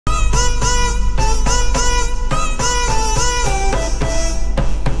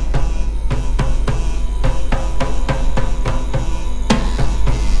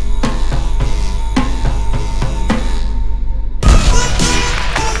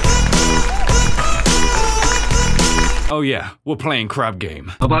Oh yeah, we're playing crab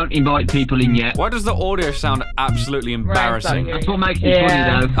game. I won't invite people in yet. Why does the audio sound absolutely embarrassing? That's what makes it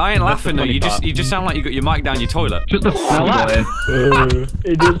funny though. I ain't laughing though. You just sound like you got your mic down your toilet. Shut the f*** up.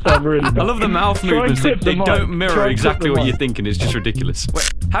 It does sound really bad. I love the mouth movements. They don't mirror exactly what you're thinking. It's just ridiculous. Wait,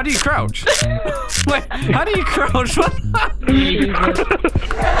 how do you crouch? Wait, how do you crouch?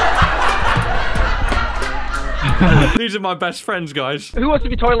 These are my best friends, guys. Who wants to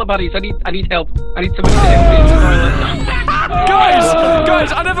be toilet buddies? I need help. I need somebody to help me in the toilet.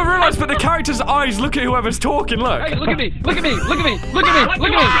 Guys, I never realised, but the character's eyes look at whoever's talking. Look. Hey, look at me! Look at me! Look at me! Look at me!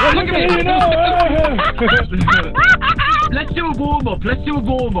 Look at me! Look at me! Let's do a warm-up. Let's do a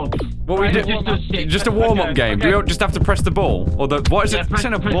warm-up. What we do? Just a warm-up game. Do we just have to press the ball? Or the what is it? It's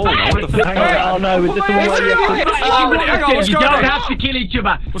in a ball. What the fuck? Oh no, is this the one where you have to... You don't have to kill each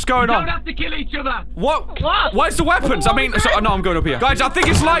other. What's going on? You don't have to kill each other. What? Where's the weapons? I mean, no, I'm going up here. Guys, I think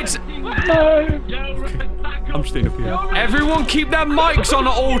it's lights. I'm staying up here. Everyone keep their mics on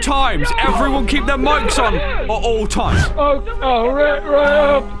at all times. Everyone keep their mics on at all times. right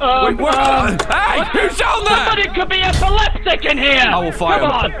up. Wait, what? Hey, who's down there? Somebody could be epileptic in here! I will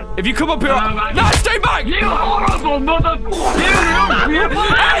fire him. If you come up here... No, stay back! You horrible mother...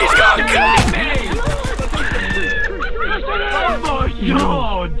 Hey, he's got a gun! Oh my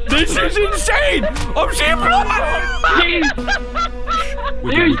god! This is insane! I'm seeing blood!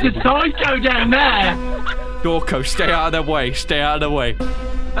 Who's the psycho down there? Dorco, stay out of their way. Stay out of their way.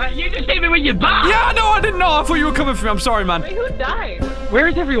 You just hit me with your bat! Yeah, no, I didn't know. I thought you were coming for me. I'm sorry, man. Wait, who died? Where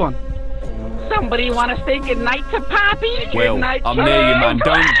is everyone? Somebody want to say goodnight to Poppy? Will, Goodnight, I'm near you, man.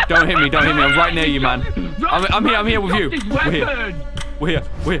 Don't hit me. Don't hit me. I'm right near you, man. I'm here with you. We're here.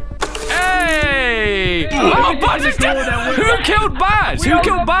 Hey! Oh, Baz is dead! Who killed Baz? Who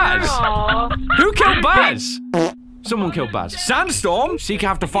killed Baz? Who killed Baz? Someone killed Baz. Sandstorm? Seeker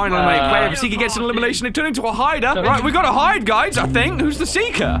have to find an eliminate player. If Seeker gets an elimination, they turn into a hider. Right, we gotta hide, guys, I think. Who's the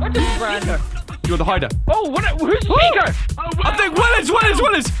Seeker? You're the hider. Oh, who's Seeker? I think Willis.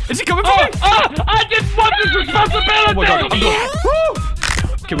 Is he coming for me? I didn't want this responsibility! Oh my god, I'm good.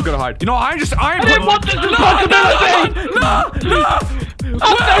 Okay, we gotta hide. You know, I didn't want this responsibility! No! I'm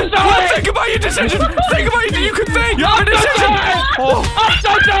so sorry! Think about your decision! Think about it! You can think! You have a decision! I'm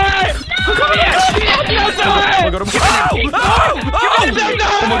so sorry! Come here! I'm so sorry! Oh my god,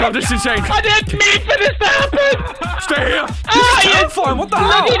 oh my god, this is insane! I didn't mean for this to happen! Stay here! This is terrifying! What the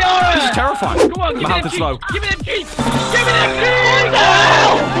hell? This is terrifying! Come on, my mouth is slow. Give me them keys! Give me them keys! No!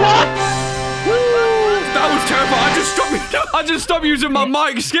 What? That was terrifying! I just stopped using my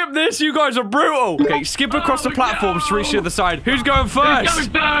mic! Skip this! You guys are brutal! Okay, skip across the platforms to reach the other side. Who's going first? Who's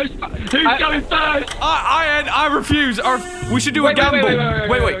going first? I refuse. We should do a gamble.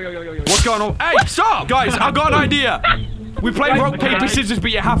 Wait. What's going on? Hey, stop! Guys, I've got an idea. We play rock, paper, scissors,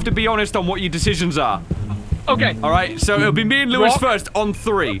 but you have to be honest on what your decisions are. Okay. Alright, so it'll be me and Lewis first on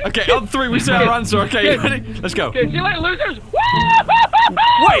 3. Okay, on 3 we say our answer. Okay, ready? Let's go. Okay, see you later, losers!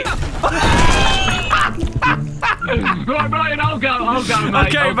 Wait! Right, I'll go, mate.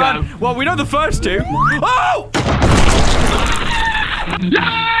 Okay, man. Well, we know the first two. Oh!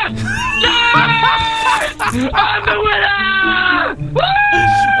 Yes! I'm the winner!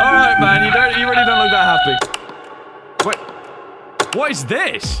 Alright, man, you really don't look that happy. Wait. What is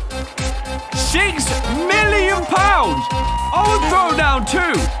this? £6 million! I would throw down 2.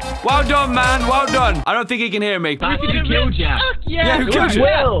 Well done, man. Well done. I don't think he can hear me. Who killed you? Yeah, who killed you?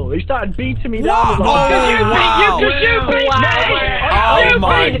 Will. He started beating me down. Wow. You beat me! Oh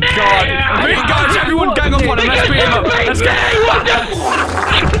my god. Guys, everyone gang up on him. Let's beat him up. Let's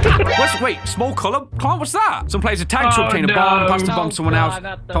go. Wait, small colour? Client, what's that? Some players a tag to obtain a bomb, pass the bomb to someone else.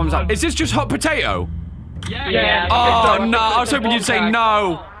 Thumbs up. Is this just hot potato? Yeah. Oh no, I was hoping you'd say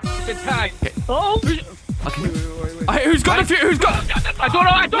no. It's a tag. Oh! Hey, who's got the few? Who's got? I don't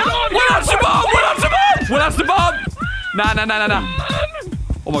know. Where's the bomb? Nah.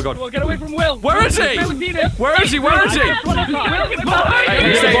 Oh my god. Well, get away from Will. Where is he? Where is he? Hey,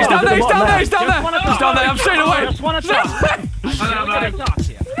 he's down there. I'm staying away. I just want to talk to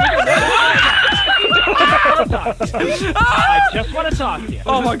you.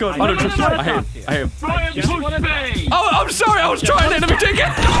 Oh my god. I don't trust him. I hate him. Oh, I'm sorry. I was trying it. Let me take it.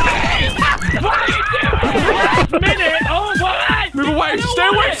 Oh, what? Move away. Stay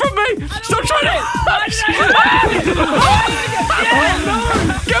away from me. Stop trying to.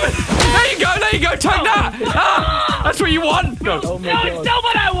 Give it. There you go. Take that. That's what you want. Go. Oh my god. That's not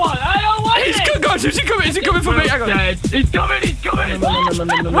what I want. I don't want He's good, guys. Is he coming for me? Hang on. He's coming.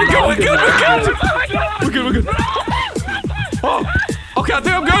 We're good. Oh, okay, I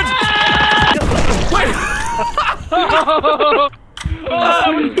think I'm good. Wait.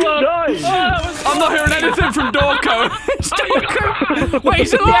 I'm not hearing anything. anything from Dorco. Wait,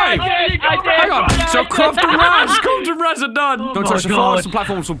 he's alive. I did. Hang on. So Croft and Raz are done. Don't touch the God. floors. The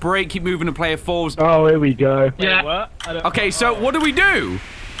platforms will break. Keep moving and player falls. Oh, here we go. Yeah. What? Okay, so what do we do?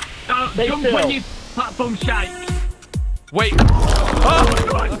 Jump when you platform shake. Wait. Oh!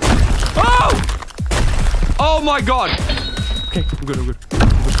 Oh! Oh my god. Okay, I'm good.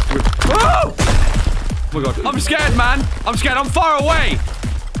 Oh! Oh my god. I'm scared, man. I'm scared. I'm far away.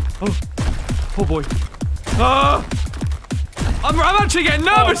 Oh boy. I'm actually getting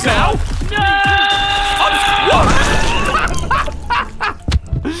nervous now. No!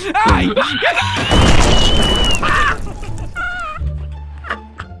 Hey!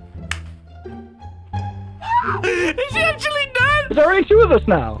 Is he actually dead? Is there only 2 of us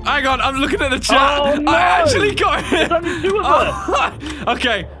now? Hang on, I'm looking at the chat. Oh, no. I actually got it. There's only 2 of us.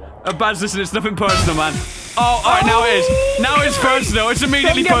 Okay. Baz, listen, it's nothing personal, man. Oh, alright, now it is. Now it's personal. It's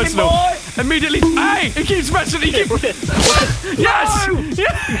immediately Come get me, personal. boy. Immediately. Hey! It keeps pressing. Yes!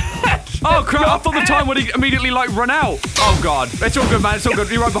 Yes! Oh, crap. I thought the time would immediately, like, run out. Oh, God. It's all good, man. It's all good.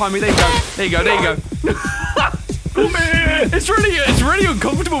 You're right behind me. There you go. There you go. There you go. Come here. It's really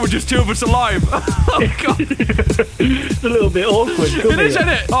uncomfortable with just 2 of us alive. Oh, God. It's a little bit awkward. It is, isn't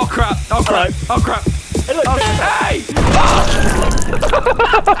it? Oh, crap. Oh, crap. Right. Oh, crap. Hey, look, Hey!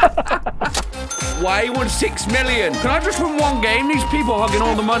 Why you want 6 million? Can I just win 1 game? These people are hugging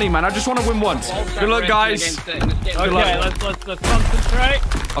all the money, man. I just want to win once. Good luck, guys. Okay, let's concentrate.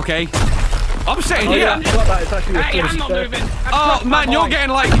 Okay. I'm staying here. Yeah, it's not that, it's actually Hey, I'm not moving. Oh, man, you're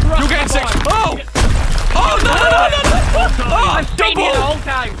getting 6. Oh! Oh, no! Oh, I've stayed here the double! whole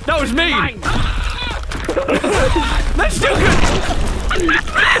time. That was mean. Fine. That's still good.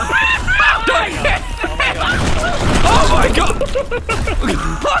 Oh my god!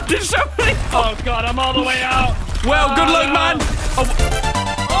 There's so many. Oh god, I'm all the way out. Well, good luck, man. Oh,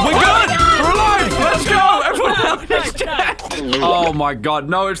 we're good. We're alive. Let's go. Everyone else is dead. Oh my god,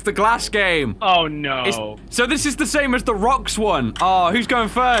 no, it's the glass game. Oh no. So this is the same as the rocks one. Oh, who's going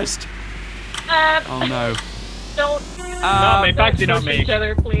first? Oh no. Don't Not me, Baxi, not push me. each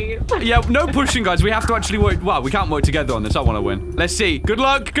other, please. Yeah, no pushing, guys. We have to actually work. Well, we can't work together on this. I want to win. Let's see. Good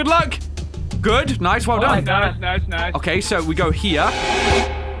luck. Good luck. Good. Nice. Well done. Nice. Okay, so we go here.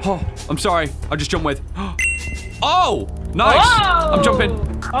 Oh, I'm sorry. I just jumped with. Oh, nice. Whoa! I'm jumping.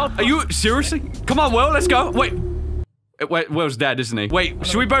 Are you seriously? Come on, Will. Let's go. Wait. Will's dead, isn't he? Wait,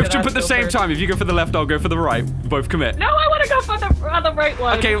 should we both jump at the same time? If you go for the left, I'll go for the right. Both commit. No, I want to go for the right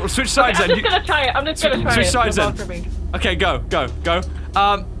one. Okay, we'll switch sides I'm then. just gonna try it. I'm just gonna try Switch it. sides Go then. for me. Okay, go.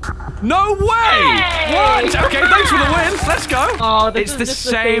 No way! Hey! What? Okay, thanks for the win. Let's go. Oh, this It's is the just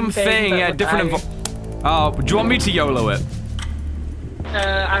same thing. but Yeah, with different. ice. Oh, do you want me to YOLO it?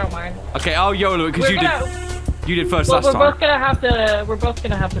 I don't mind. Okay, I'll YOLO it because you did first last We're time. both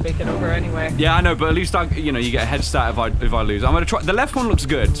gonna have to make it over anyway. Yeah, I know, but at least you get a head start if I lose. I'm gonna try. The left one looks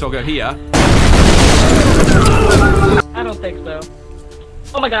good, so I'll go here. I don't think so.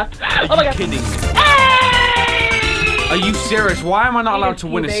 Oh my god. Oh my god. Kidding me? Hey! Are you serious? Why am I not allowed to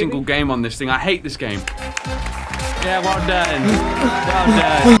win a baby. single game on this thing? I hate this game. Yeah, well done. Well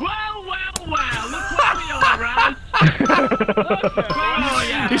done. Well. Look where we are, Raz. Oh,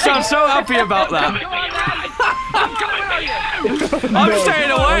 yeah. You sound so happy about that. I'm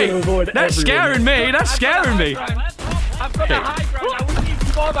staying away. That's scaring me. That's scaring me. I've got the high ground. I wouldn't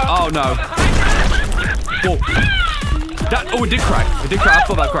even bother. Oh no. Whoa. Oh, it did crack. It did crack. I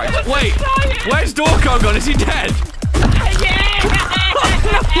thought that cracked. Wait, where's Dorco gone? Is he dead?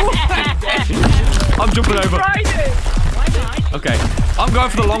 I'm jumping over. Okay, I'm going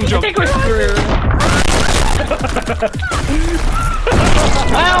for the long jump. I think we're screwed.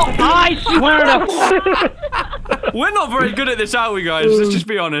 Well, I swear to. We're not very good at this, are we, guys? Let's just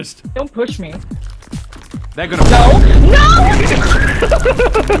be honest. Don't push me. They're gonna. No!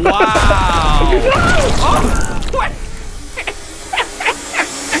 Wow. Oh, what?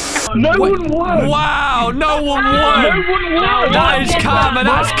 No one won. Wow, no one won. That is karma.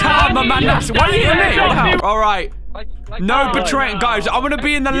 That's karma, man. That's. Why are you hitting me? What the hell? All right. No betraying, guys. I'm gonna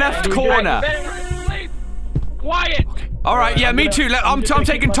be in the left corner. Quiet. All right, yeah, me too. I'm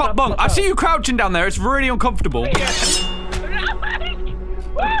taking top bunk. I see you crouching down there. It's really uncomfortable.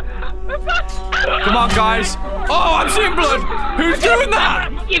 Come on, guys. Oh, I'm seeing blood. Who's doing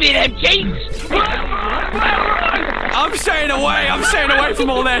that? Give me them cheeks! I'm staying away. I'm staying away from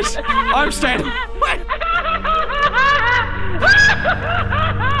all this. I'm staying away.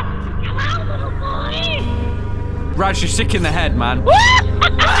 Raz, you're sick in the head, man.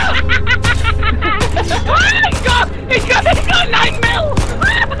 He's got 9 mil!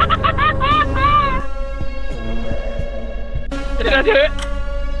 Did I do it?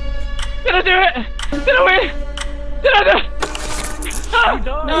 Did I do it? Did I win? Did I do?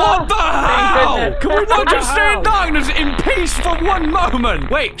 What the hell? Can we not just stay in darkness in peace for one moment?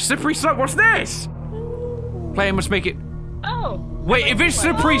 Wait, slippery slope, what's this? Player must make it... Oh. Wait, if it's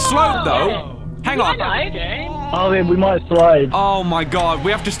slippery slope though... Hang on. Oh, yeah, we might slide. Oh my god,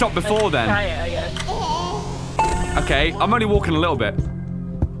 we have to stop before then. Try it, I guess. Okay, I'm only walking a little bit.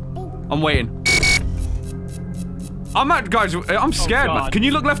 I'm waiting. Guys, I'm scared, man. Can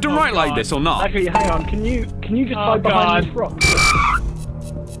you look left and right like this or not? Actually, hang on. Can you just hide behind this rock?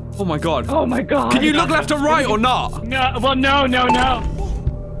 Oh my god. Oh my god. Can you look left and right or not? No, well, no.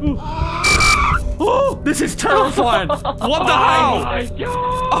 Oh, this is terrifying. What the hell? Oh my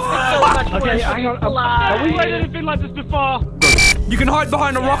So much Okay, worse. hang on. Have we played anything like this before? You can hide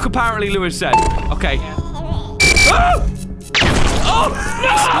behind a rock, apparently, Lewis said. Okay. Ah! Oh!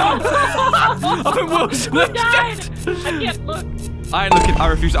 I think Will's died. dead. I can't look. I ain't looking. I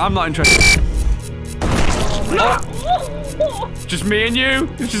refuse. I'm not interested. Just me and you.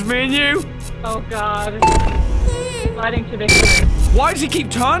 It's just me and you. Oh god. Sliding to victory. Why does he keep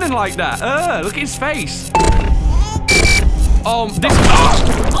turning like that? Look at his face. This.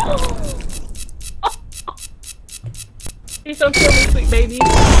 Please don't kill me, sweet baby.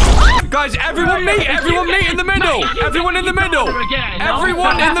 Guys, everyone meet in the middle. Everyone in the middle.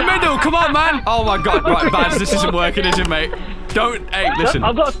 Everyone in the middle. Come on, man. Oh my god. Right, Baz, this isn't working, is it, mate? Don't. Hey, listen.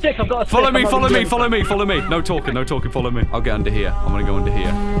 I've got a stick. Follow me. No talking. Follow me. I'll get under here. I'm gonna go under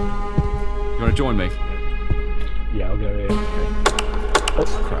here. You wanna join me? Yeah, I'll go here. Oh,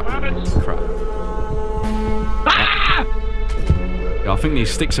 crap. Yeah, I think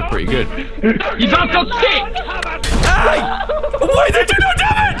these sticks are pretty good. You don't got stick! Hey! Wait, they do no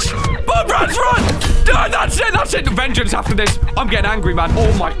damage! Bob, run! That's it! Vengeance after this. I'm getting angry, man.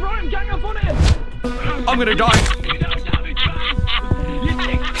 Oh my... Ryan, gang up on him! I'm gonna die.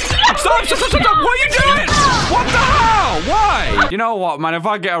 Stop! What are you doing? What the hell? Why? You know what, man? If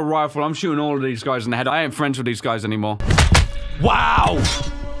I get a rifle, I'm shooting all of these guys in the head. I ain't friends with these guys anymore. Wow!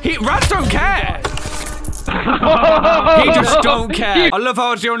 Rats don't care! He just don't care. I love how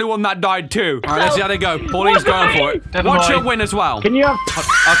I was the only one that died too. Alright, let's see how they go. Pauline's going for it. Watch her win as well. Can you have...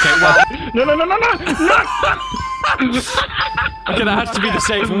 Okay, well... No! Okay, that has to be the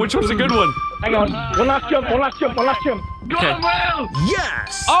safe one. Which one's a good one? Hang on. One last jump. Okay.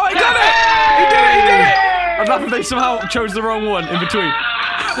 Yes! Oh, he got it! He did it! I'm laughing they somehow chose the wrong one in between.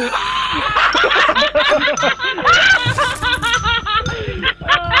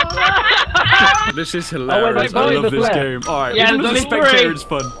 This is hilarious. I love this game. Alright, yeah, this is spectator, it's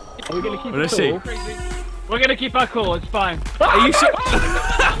fun. Are we gonna keep Let's see. We're gonna keep our cool, it's fine. Are you sure?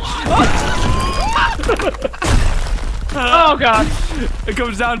 Oh god! It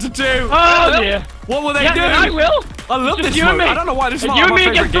comes down to 2. Oh dear! What will they do? I will! I love Just this you and mode. me. I don't know why this is You not and my me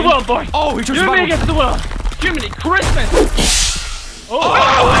favorite against game. the world, boy! Oh, he chose You and me battle. against the world! Jiminy Christmas!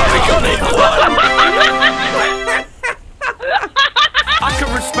 I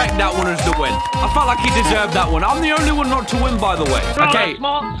can respect that one as the win. I felt like he deserved that one. I'm the only one not to win, by the way. Okay,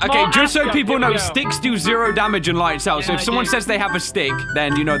 okay. Just so people know, sticks do 0 damage and lights out. So if someone says they have a stick,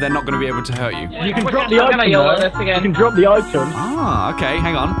 then you know they're not going to be able to hurt you. You can drop the item. You can drop the item. Ah, okay.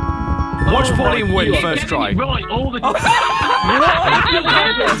 Hang on. Watch Pauline win first try. Right, all the time.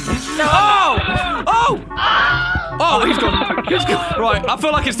 Oh, he's gone. He's gone. Right, I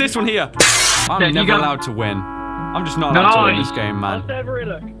feel like it's this one here. I'm never allowed to win. I'm just not allowed to win this game, man.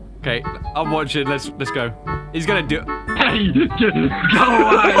 Okay, I'm watching. Let's go. He's gonna do it. Hey, go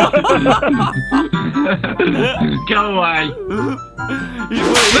away. Go away.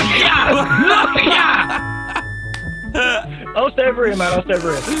 Look at ya! I'll stay over here, man. I'll stay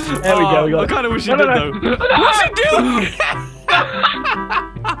over here. There we go. We got I kind of wish you did, though. What's he doing?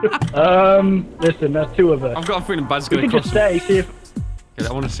 Listen, there's 2 of us. I've got a feeling Bad's We gonna can cross. just stay, see if... Okay,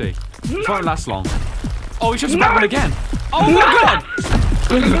 I want to see. This won't last long. Oh, he chose a Batman again. Oh my god!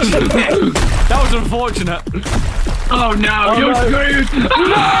 That was unfortunate. Oh no, you're screwed!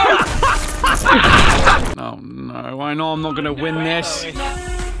 Oh no, I know I'm not gonna win this.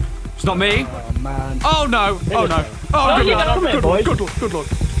 It's not me. Oh, man. Oh no! Oh no! Oh, good lord! Good lord!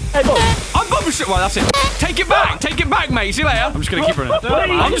 Hey, boy. I'm bumping shit. Well, that's it. Take it back, mate. See you later. I'm just gonna keep running.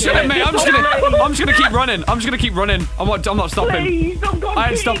 I'm just gonna keep running. I'm not stopping. Please, I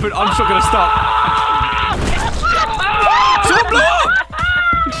ain't stopping. I'm still gonna stop. Someone blew up!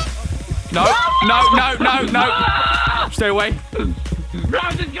 No. Stay away.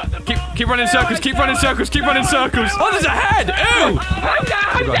 Keep running circles. Keep running circles. Oh, there's a head. Ew!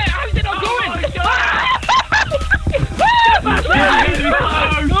 How's it not going?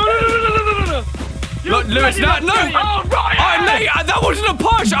 Look, Lewis, no! Oh, Ryan! Nate, that wasn't a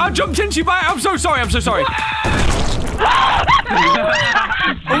push! I jumped into you back. I'm so sorry, I'm so sorry.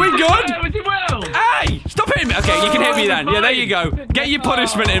 Are we good? Hey! Stop hitting me! Okay, you can hit me then. Yeah, there you go. Get your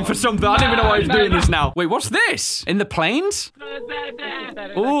punishment in for something. I don't even know why he's doing this now. Wait, what's this? In the plains?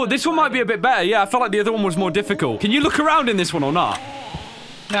 Oh, this one might be a bit better. Yeah, I felt like the other one was more difficult. Can you look around in this one or not?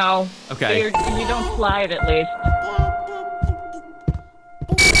 No. Okay. You don't slide at least.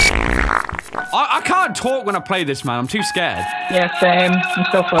 I can't talk when I play this, man. I'm too scared. Yeah, same. I'm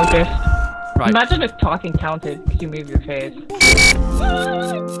so focused. Right. Imagine if talking counted because you move your face.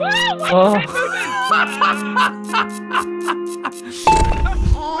 Oh.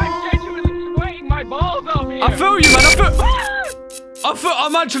 I'm genuinely sweating my balls off here. I feel you, man.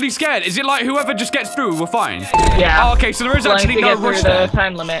 I'm actually scared. Is it like whoever just gets through, we're fine? Yeah. Oh, okay, so there is actually no rush there. The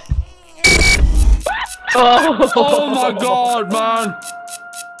time limit. Oh. Oh my god, man.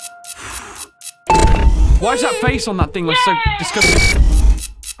 Why is that face on that thing was so disgusting?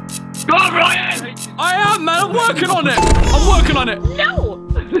 Go on, Ryan! I am, man. I'm working on it. I'm working on it. No.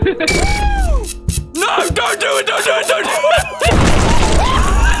 No, don't do it. Don't do it. Don't do it.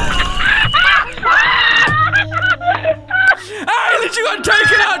 Hey, literally got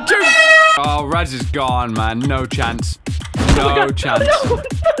taken out too. Oh, Raz is gone, man. No chance. No chance.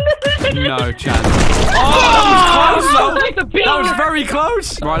 No chance. Oh, that was close, though. That was very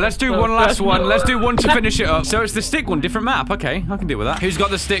close. Right, let's do one last one. Let's do one to finish it up. So it's the stick one, different map. Okay, I can deal with that. Who's got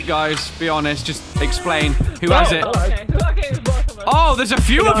the stick, guys? Be honest. Just explain. Who has it? Okay. Oh, there's a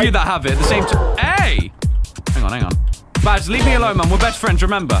few of you that have it at the same time. Hey! Hang on. Baz, leave me alone, man. We're best friends,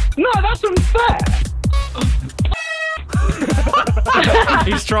 remember? No, that's unfair.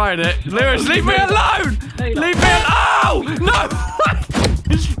 He's trying it. Lewis, leave me alone! Leave me alone! Oh! No!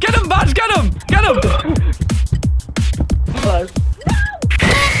 Get him, Baz! Get him! Get him! Hello.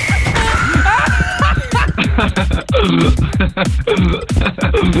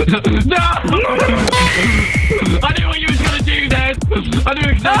 No! I knew what you was gonna do then! I knew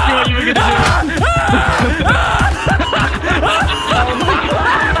exactly what you were gonna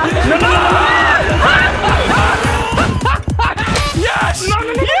Yes! do!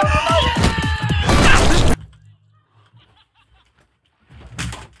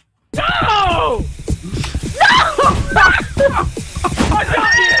 No! I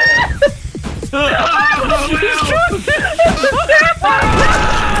got you!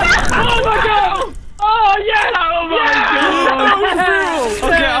 Oh my god! Oh yeah! Oh my god!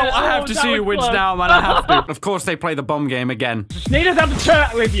 Okay, I have to see who wins now, man. I have to. Of course, they play the bomb game again. Just need us to have a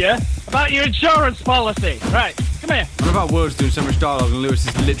chat with you about your insurance policy. Right, come here. What about World's doing so much dialogue and Lewis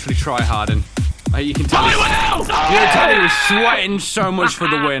is literally try-harding? You can tell. You can tell he was sweating so much for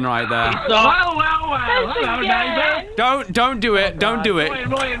the win right there. Well. Hello, neighbour. Don't do it. Don't do it.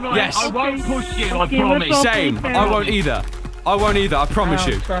 Ryan. Yes. I won't push you, I promise. Same. I won't either. I promise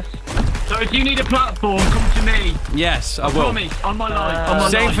you. So if you need a platform, come to me. Yes, I will. Promise, on my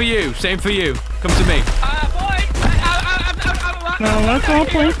life. Same for you. Same for you. Come to me. Now let's all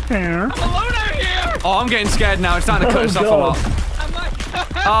play fair. I'm alone out here. Oh, I'm getting scared now. It's starting to cut us off a lot.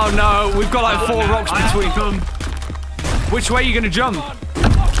 Oh no, we've got like 4 rocks between them. Which way are you gonna jump?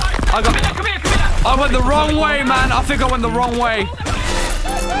 Come here. I went the wrong way, man. I think I went the wrong way.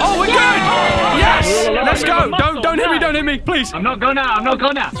 Oh, we're good. Yes. Let's go. Don't hit me, please. I'm not going out.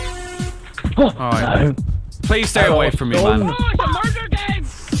 All right. Please stay away from me, man. Oh, it's a murder game.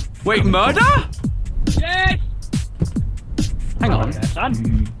 Wait, murder? Yes. Hang on.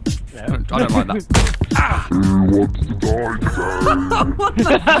 I don't like that. Ah!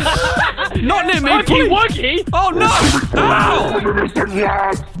 Not near me, please. Wuggy. Oh no! Ow!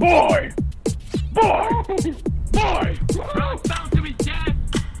 Boy. Bound to his death.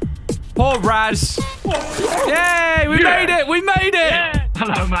 Poor Raz. Yay! We made it! We made it! Yeah.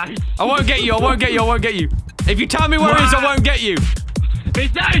 Hello, mate. I won't get you. If you tell me where it is, I won't get you.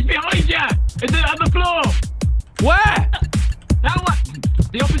 It's behind you. It's on the floor. Where? That one.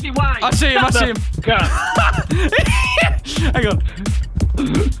 The opposite way. I see him. Hang on.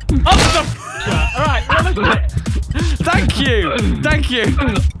 Alright, well, let's do it. Thank you.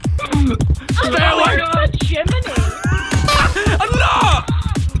 Stay away. Chimney. No!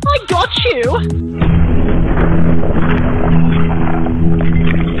 I got you.